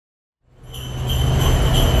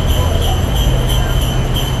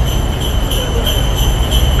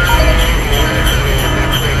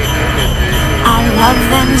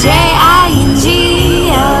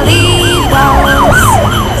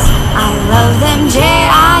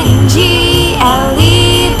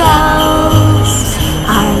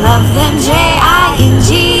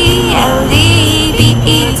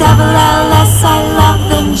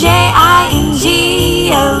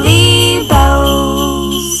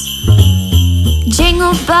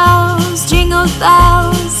Jingle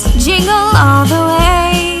bells, jingle all the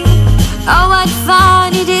way. Oh, what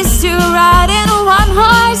fun it is to ride in a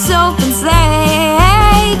one-horse open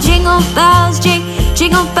sleigh. Jingle bells,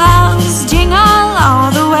 jingle bells, jingle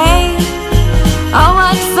all the way. Oh,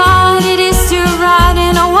 what fun it is to ride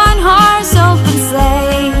in a one-horse open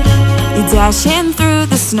sleigh. You're dashing through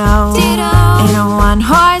the snow in a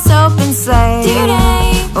one-horse open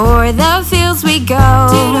sleigh. O'er the fields we go,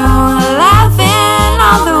 laughing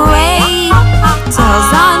all the way.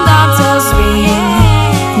 Toes on bobtails ring,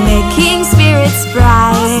 making spirits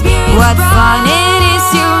bright. What fun it is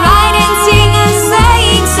to ride and sing a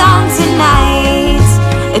sleighing song tonight.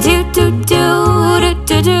 Do do do do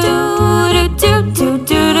do do do do do do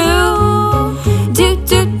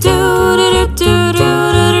do do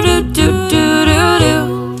do do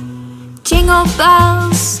do. Jingle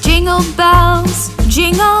bells,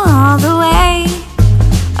 jingle all the way.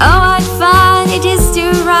 Oh, what fun it is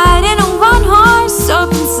to ride in a one-horse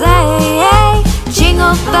open sleigh.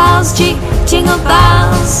 Jingle bells, jingle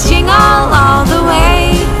bells, jingle all the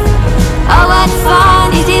way. Oh, what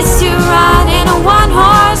fun it is to ride in a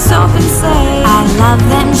one-horse open sleigh. I love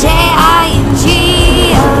them Jingle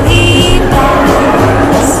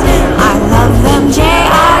bells. I love them Jingle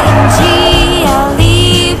bells.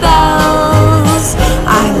 I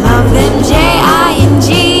love them Jingle-bells. I love them Jingle bells.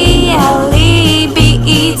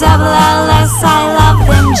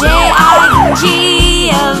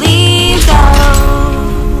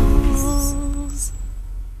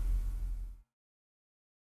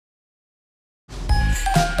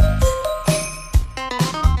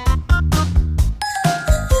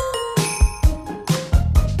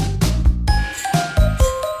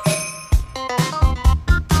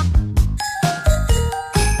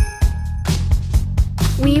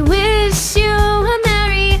 We wish you a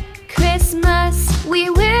Merry Christmas.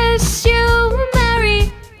 We wish you a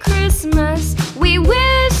Merry Christmas. We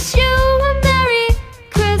wish you a Merry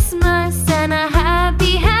Christmas and a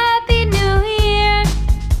happy, happy New Year.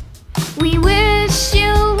 We wish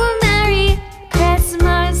you a Merry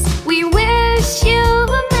Christmas. We wish you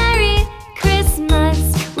a Merry Christmas.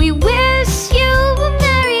 We wish you a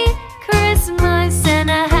Merry Christmas and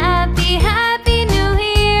a happy, happy New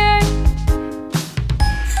Year.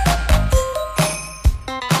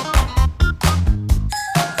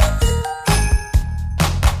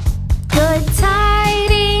 Good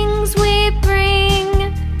tidings we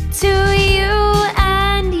bring to you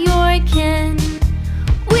and your kin.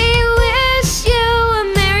 We wish you a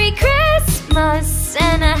Merry Christmas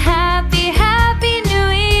and a happy, happy New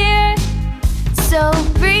Year. So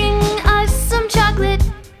bring us some chocolate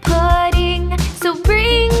pudding. So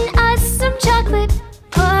bring us some chocolate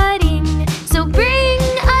pudding. So bring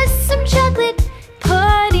us some chocolate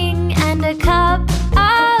pudding and a cup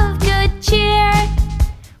of good cheer.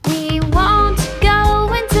 We won't go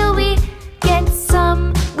until we get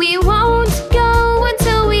some. We won't go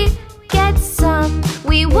until we get some.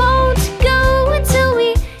 We won't go until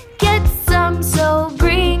we get some. So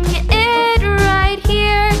bring it right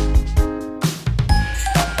here.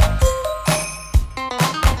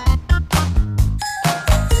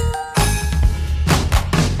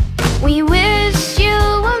 We wish you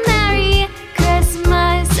a Merry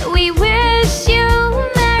Christmas. We wish you a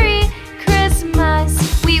Merry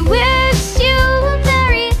Christmas. We wish you a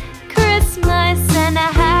Merry Christmas and a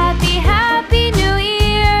happy, happy New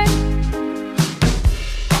Year.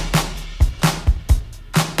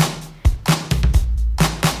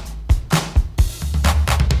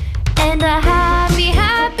 And a happy,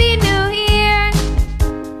 happy New Year.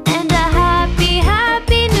 And a happy,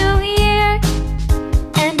 happy New Year.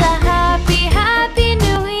 And a happy, happy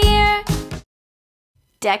New Year.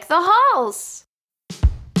 Deck the halls.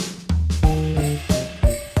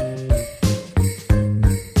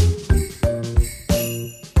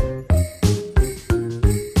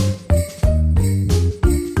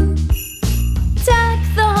 Deck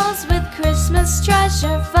the halls with Christmas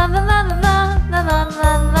treasure. La la la la la la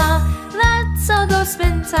la la. Let's all go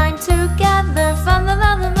spend time together. La la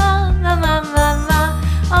la la la la la la.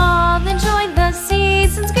 All enjoy the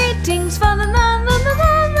season's greetings. La la la la la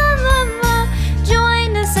la la la.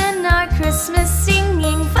 Join us in our Christmas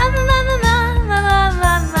singing. La la la la la la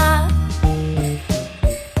la la.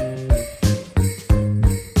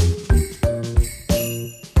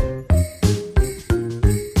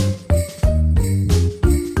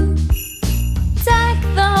 Deck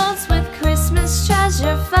the halls with Christmas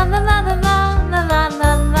treasure. La la la la la la la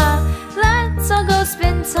la la. Let's all go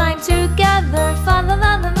spend time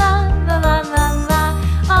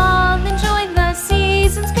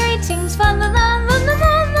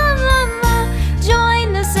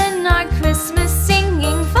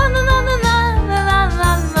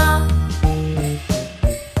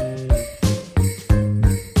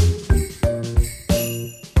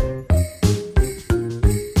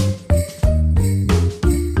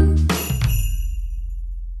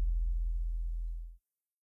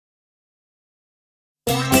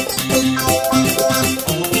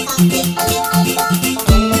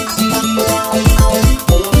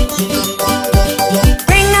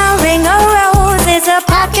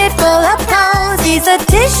pocket full of posies. A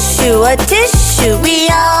tissue, we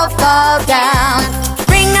all fall down.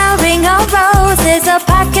 Ring a roses, a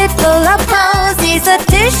pocket full of posies. A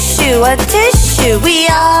tissue, we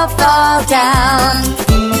all fall down.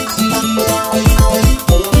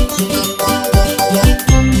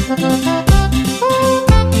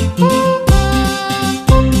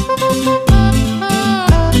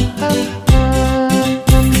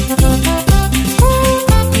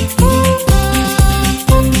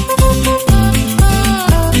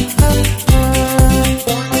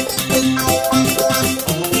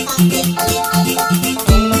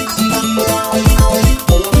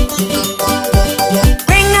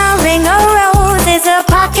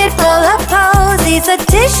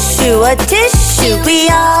 A tissue, we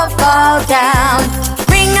all fall down.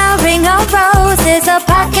 Ring a roses, a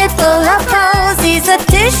pocket full of posies. A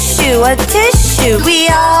tissue, we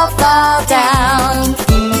all fall down.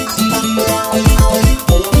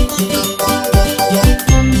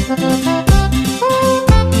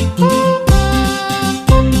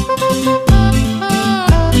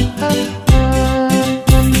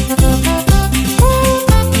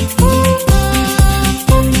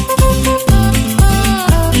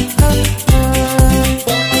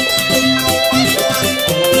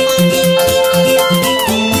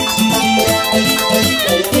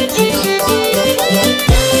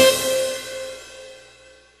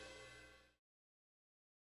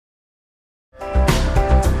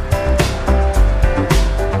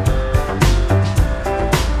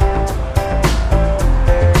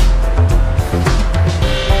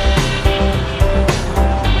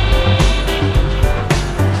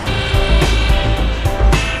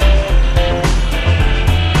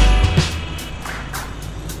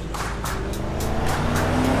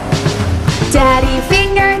 Daddy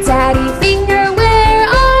finger, where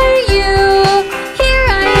are you? Here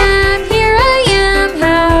I am,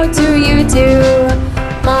 how do you do?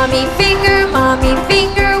 Mommy finger,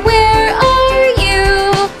 where are you?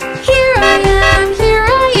 Here I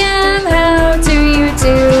am, how do you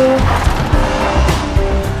do?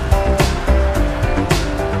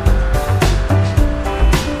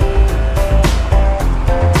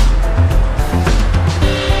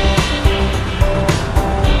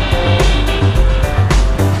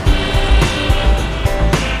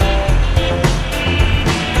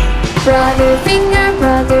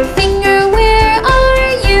 Brother finger, where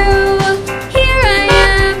are you? Here I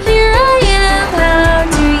am, how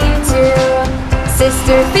do you do?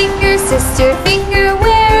 Sister finger,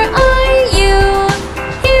 where are you?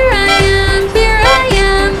 Here I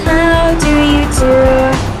am, how do you do?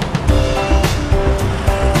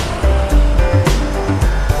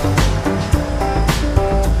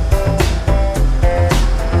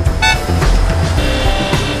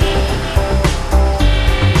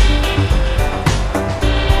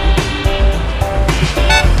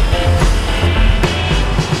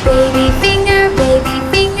 Baby finger,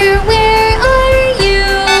 where are you?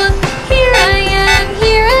 Here I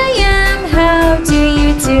am, how do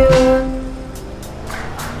you do?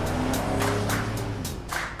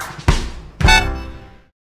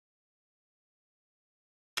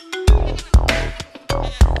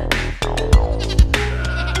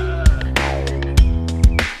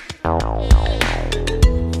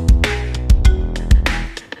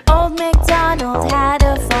 Old MacDonald had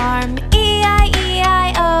a farm,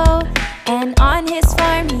 E-I-E-I-O. And on his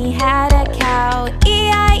farm he had a cow,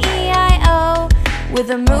 E-I-E-I-O. With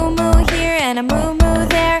a moo-moo here and a moo-moo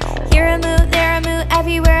there, here a moo, there a moo,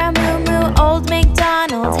 everywhere a moo-moo. Old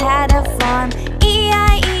MacDonald had a farm,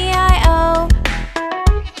 E-I-E-I-O.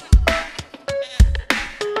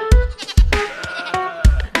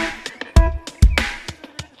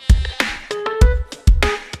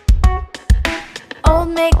 Old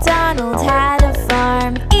MacDonald had a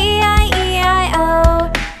farm,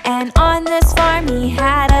 E-I-E-I-O. And on this farm he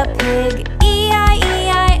had a pig,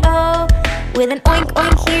 E-I-E-I-O. With an oink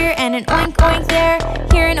oink here and an oink oink there,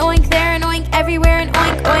 here an oink, there an oink, everywhere an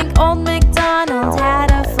oink oink. Old MacDonald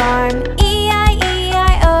had a farm,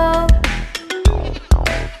 E-I-E-I-O.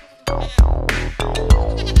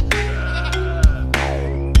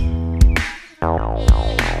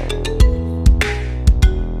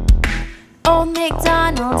 Old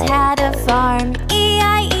MacDonald had a farm,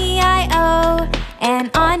 E-I-E-I-O.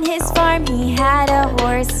 And on his farm he had a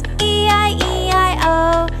horse,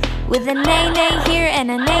 E-I-E-I-O. With a neigh-neigh here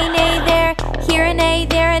and a neigh-neigh there, here a neigh,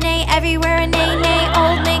 there a neigh, everywhere a neigh-neigh.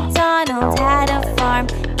 Old MacDonald had a farm,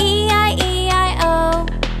 E-I-E-I-O.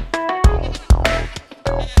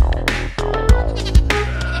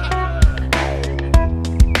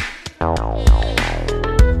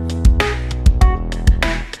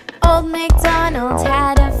 Old MacDonald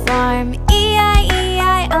had a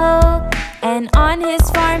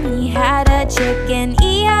chicken,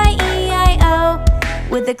 E-I-E-I-O.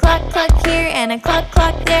 With a cluck cluck here and a cluck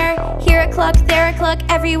cluck there, here a cluck, there a cluck,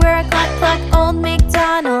 everywhere a cluck cluck. Old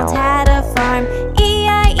MacDonald had a farm,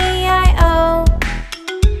 E-I-E-I-O.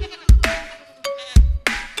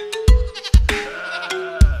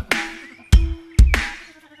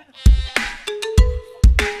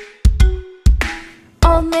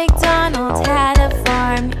 Old MacDonald had a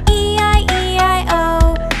farm,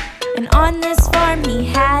 E-I-E-I-O. And on this farm he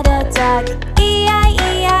had a duck,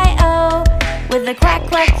 E-I-E-I-O. With a quack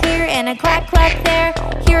quack here and a quack quack there,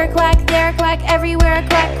 here a quack, there a quack, everywhere a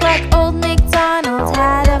quack quack. Old MacDonald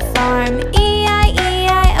had a farm,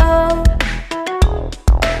 E-I-E-I-O.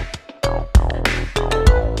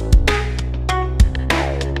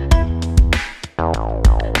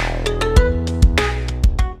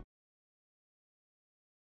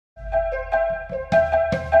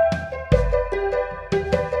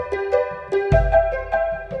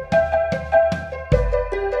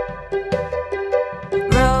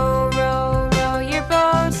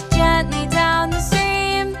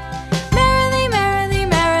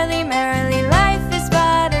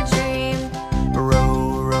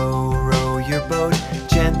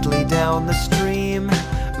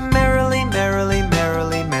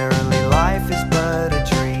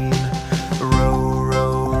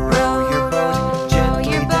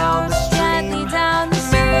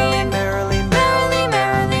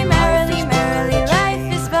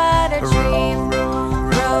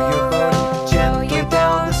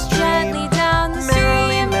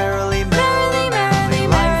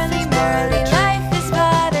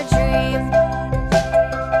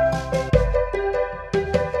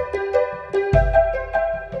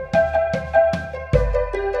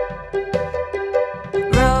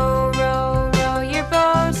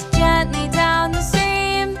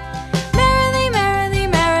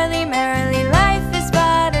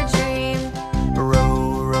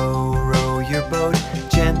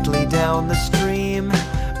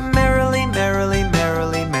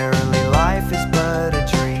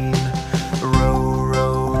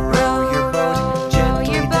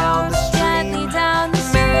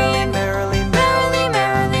 don't forget to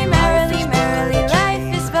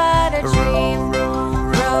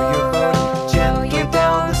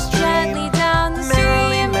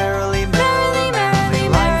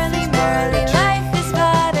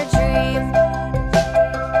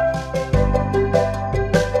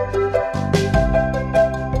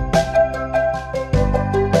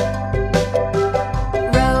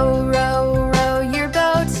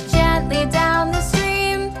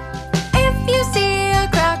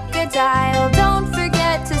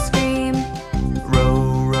scream. Row,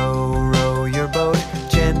 row, row your boat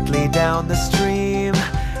gently down the stream.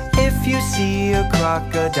 If you see a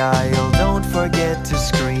crocodile, don't forget to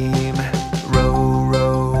scream. Row,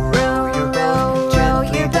 row, row your boat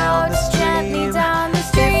gently down the stream.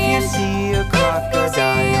 If you see a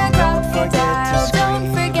crocodile, don't forget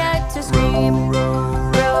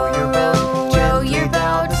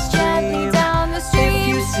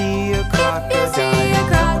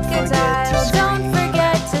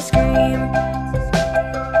to scream.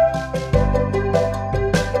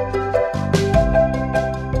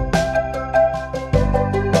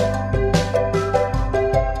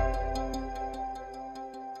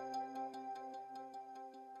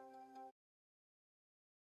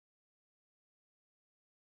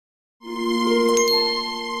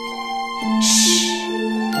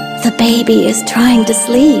 The baby is trying to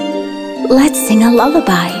sleep. Let's sing a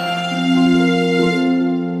lullaby.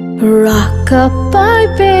 Rock-a-bye,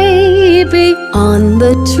 baby, on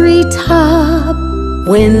the treetop.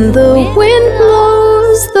 When the wind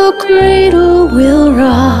blows, the cradle will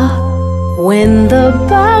rock. When the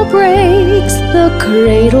bough breaks, the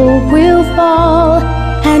cradle will fall,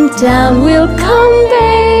 and down will come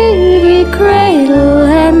baby, cradle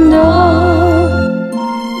and all.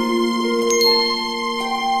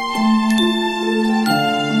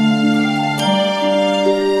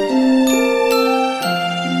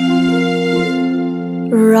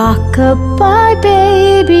 Rock-a-bye,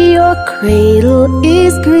 baby, your cradle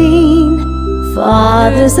is green.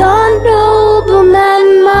 Father's a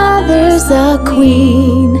nobleman, mother's a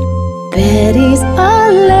queen. Betty's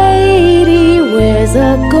a lady, wears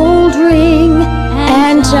a gold ring,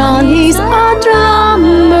 and Johnny's a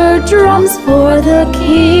drummer, drums for the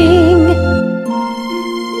king.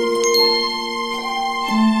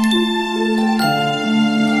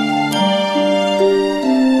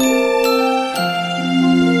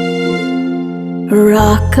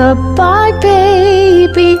 Rock-a-bye,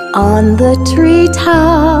 baby, on the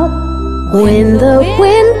treetop. When the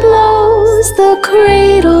wind blows, the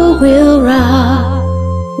cradle will rock.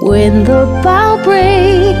 When the bough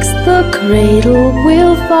breaks, the cradle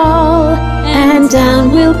will fall, and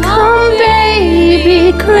down will come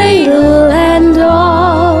baby, cradle and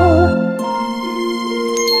all.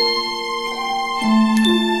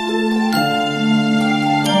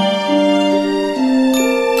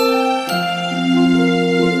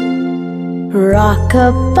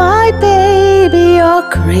 Rock-a-bye, baby, your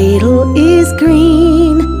cradle is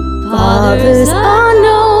green. Father's a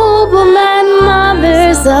nobleman,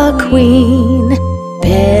 mother's a queen.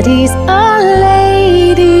 Betty's a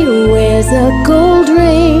lady, wears a gold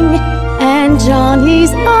ring, and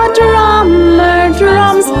Johnny's a drummer,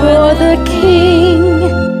 drums for the king.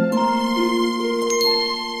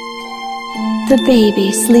 The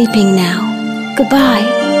baby's sleeping now.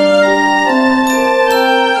 Goodbye.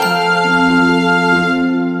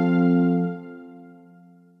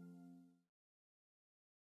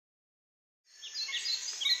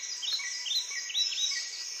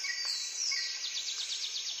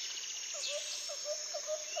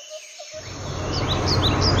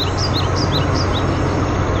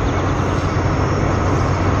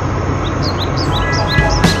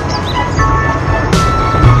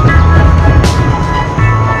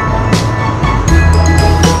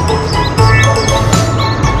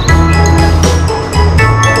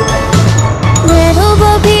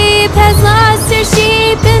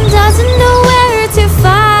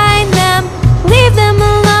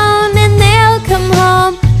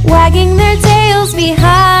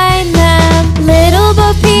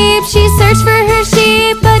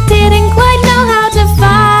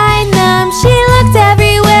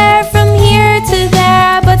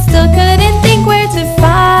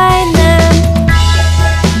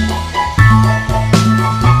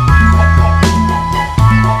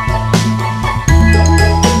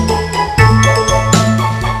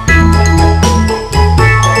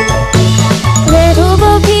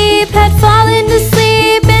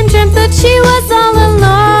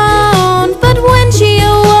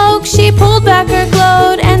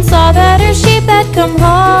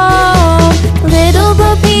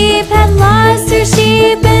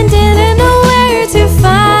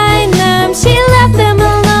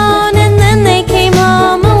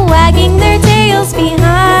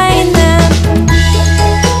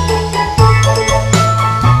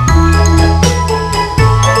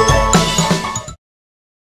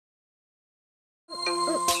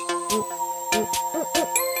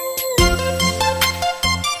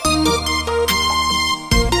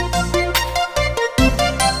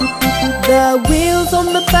 The wheels on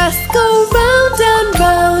the bus go round and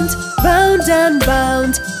round, round and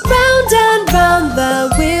round, round and round.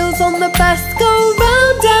 The wheels on the bus go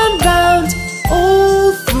round and round,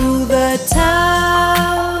 all through the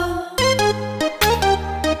town.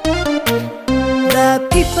 The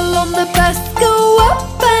people on the bus go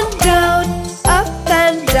up and down, up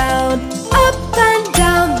and down, up and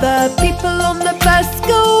down. The people on the bus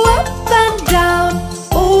go up and down,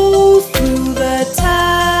 all through the town.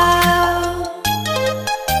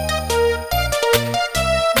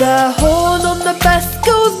 The horn on the bus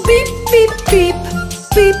goes beep, beep, beep,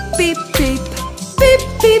 beep, beep, beep, beep,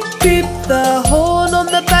 beep, beep. The horn on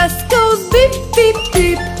the bus goes beep, beep,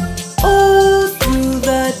 beep, all through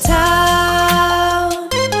the town.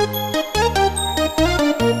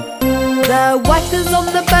 The wipers on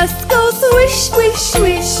the bus go swish, swish,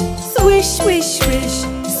 swish, swish, swish, swish,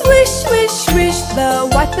 swish, swish, swish. The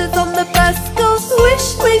wipers on the bus go swish,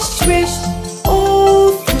 swish, swish,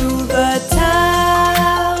 all through the town.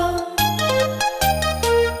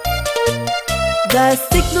 The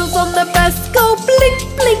signals on the bus go blink,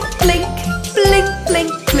 blink, blink, blink,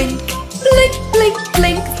 blink, blink, blink, blink,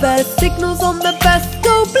 blink. The signals on the bus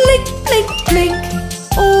go blink, blink, blink,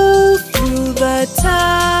 all through the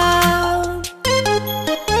town.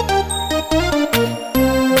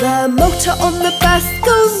 The motor on the bus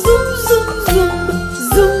goes zoom, zoom, zoom,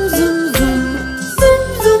 zoom, zoom, zoom, zoom,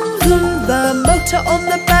 zoom, zoom. The motor on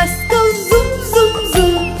the bus goes zoom, zoom,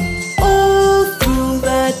 zoom, all through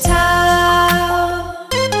the town.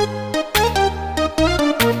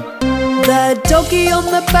 The doggy on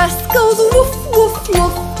the bus goes woof, woof,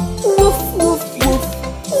 woof, woof, woof, woof,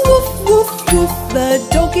 woof, woof, woof. The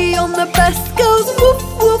doggy on the bus goes woof,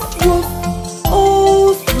 woof, woof,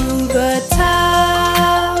 all through the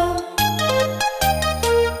town.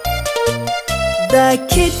 The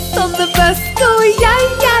kids on the bus go ya,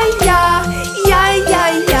 ya, ya, ya, ya,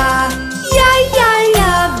 ya, ya, ya,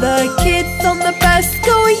 ya. The kids on the bus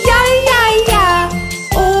go ya, ya, ya,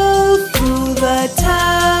 all through the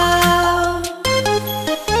town.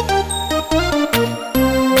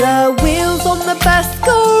 The wheels on the bus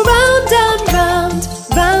go round and round,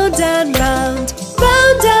 round and round,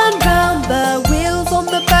 round and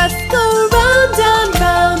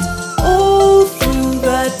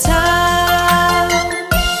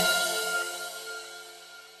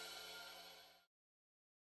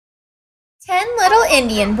 10 Little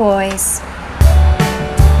Indian Boys.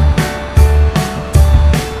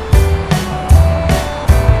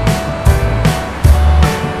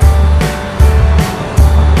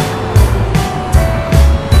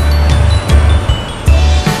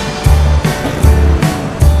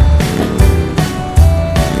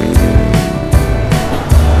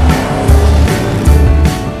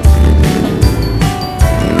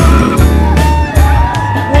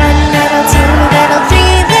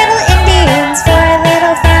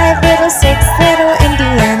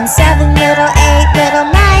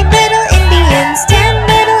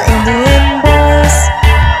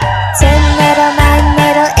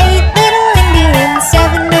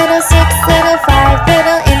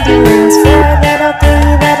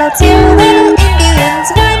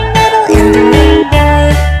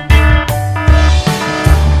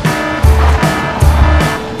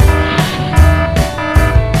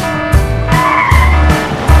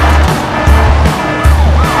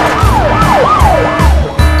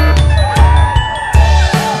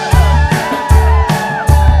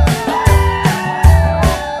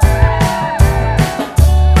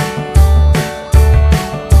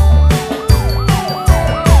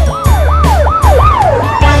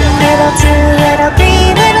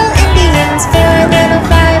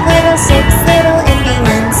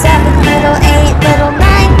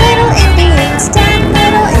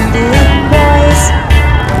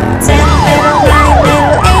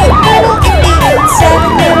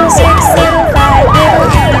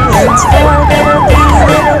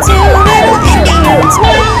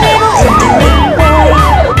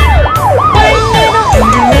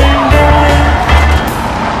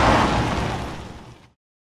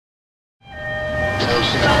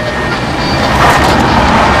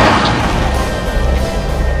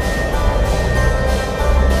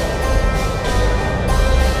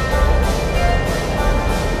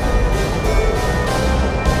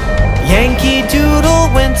 Yankee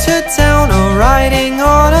Doodle went to town a-riding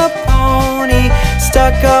on a pony.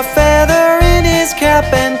 Stuck a feather in his cap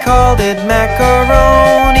and called it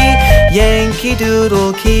macaroni. Yankee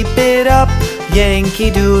Doodle, keep it up,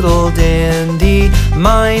 Yankee Doodle dandy.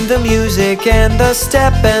 Mind the music and the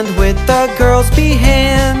step, and with the girls be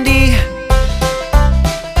handy.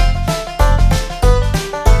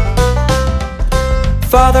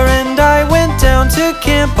 Father and I went down to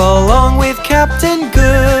camp along with Captain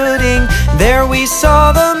Gooding. There we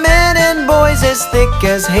saw the men and boys as thick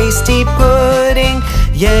as hasty pudding.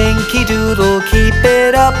 Yankee Doodle, keep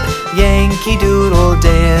it up, Yankee Doodle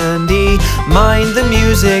dandy. Mind the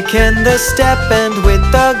music and the step, and with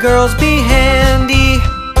the girls be handy.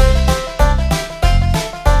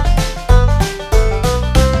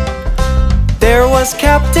 There was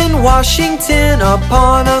Captain Washington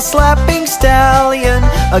upon a slapping stallion,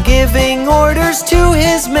 a-giving orders to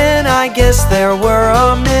his men. I guess there were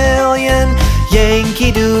a million.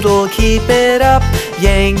 Yankee Doodle, keep it up,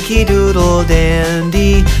 Yankee Doodle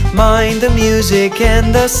dandy. Mind the music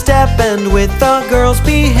and the step, and with the girls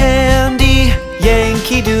be handy.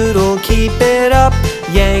 Yankee Doodle, keep it up,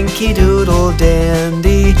 Yankee Doodle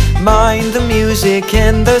dandy. Mind the music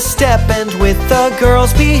and the step, and with the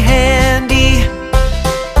girls be handy.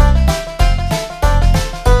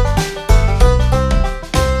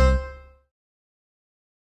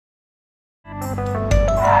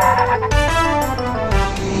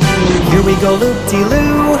 Here we go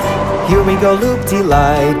loop-de-loo, here we go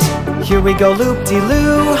loop-de-light. Here we go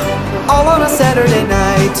loop-de-loo, all on a Saturday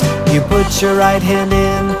night. You put your right hand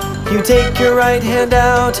in, you take your right hand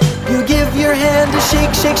out. You give your hand a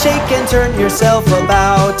shake, shake, shake, and turn yourself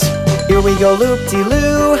about. Here we go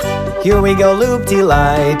loop-de-loo, here we go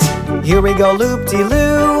loop-de-light. Here we go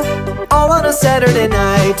loop-de-loo, all on a Saturday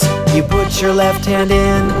night. You put your left hand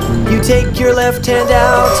in, you take your left hand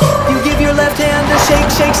out. You give your left hand a shake,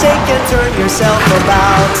 shake, shake, and turn yourself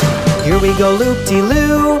about. Here we go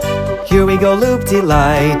loop-de-loo, here we go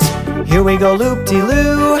loop-de-light. Here we go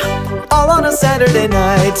loop-de-loo, all on a Saturday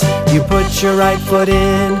night. You put your right foot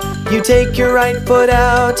in, you take your right foot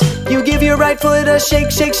out. You give your right foot a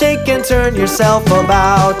shake, shake, shake, and turn yourself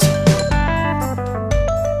about.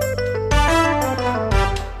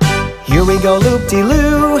 Here we go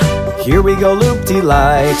loop-de-loo, here we go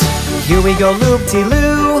loop-de-light. Here we go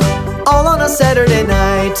loop-de-loo, all on a Saturday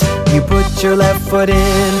night. You put your left foot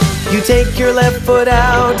in, you take your left foot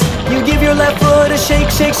out. You give your left foot a shake,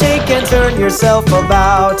 shake, shake, and turn yourself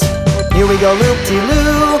about. Here we go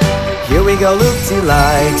loop-de-loo, here we go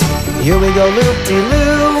loop-de-light. Here we go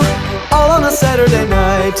loop-de-loo, all on a Saturday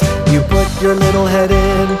night. You put your little head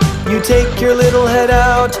in, you take your little head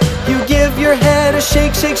out. You give your head a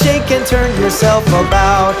shake, shake, shake, and turn yourself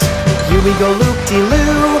about. Here we go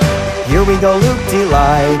loop-de-loo, Here we go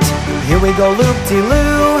loop-de-light, here we go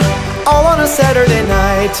loop-de-loo. All on a Saturday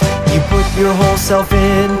night. You put your whole self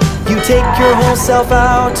in, you take your whole self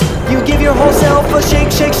out. You give your whole self a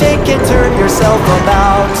shake, shake, shake, and turn yourself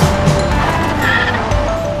about.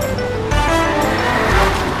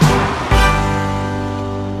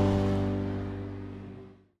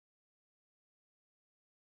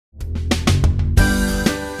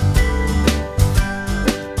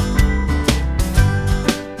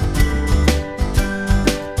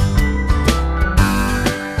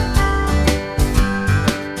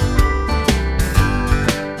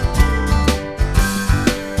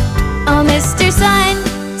 Oh, Mr. Sun,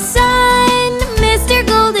 Sun, Mr.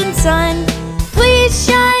 Golden Sun, please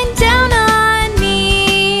shine down on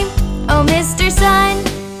me. Oh, Mr. Sun,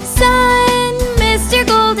 Sun, Mr.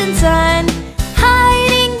 Golden Sun,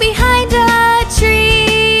 hiding behind a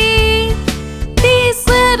tree. These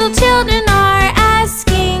little children are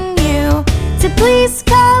asking you to please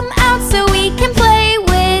come out so we can play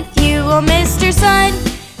with you. Oh, Mr. Sun,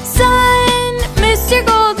 Sun, Mr.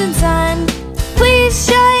 Golden Sun, please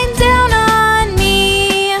shine down on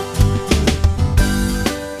me.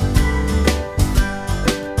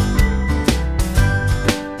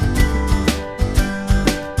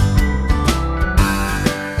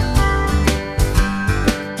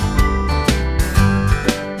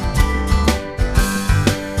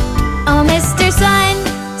 Oh, Mr. Sun,